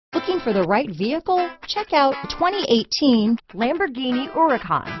Looking for the right vehicle? Check out 2018 Lamborghini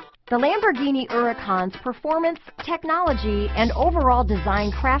Huracan. The Lamborghini Huracan's performance, technology, and overall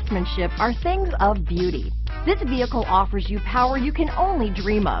design craftsmanship are things of beauty. This vehicle offers you power you can only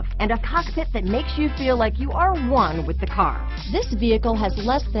dream of and a cockpit that makes you feel like you are one with the car. This vehicle has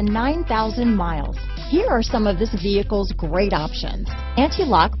less than 9,000 miles. Here are some of this vehicle's great options: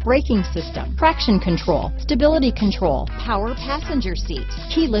 anti-lock braking system, traction control, stability control, power passenger seat,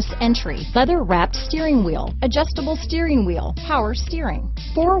 keyless entry, leather-wrapped steering wheel, adjustable steering wheel, power steering,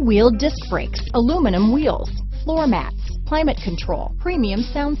 four-wheel disc brakes, aluminum wheels, floor mats, climate control, premium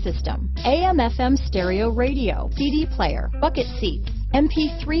sound system, AM/FM stereo radio, CD player, bucket seats,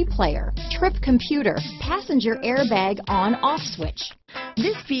 MP3 player, trip computer, passenger airbag on/off switch.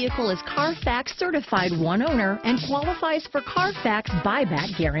 This vehicle is Carfax certified one owner and qualifies for Carfax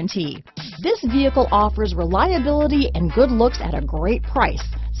buyback guarantee. This vehicle offers reliability and good looks at a great price.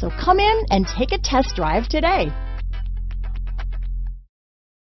 So come in and take a test drive today.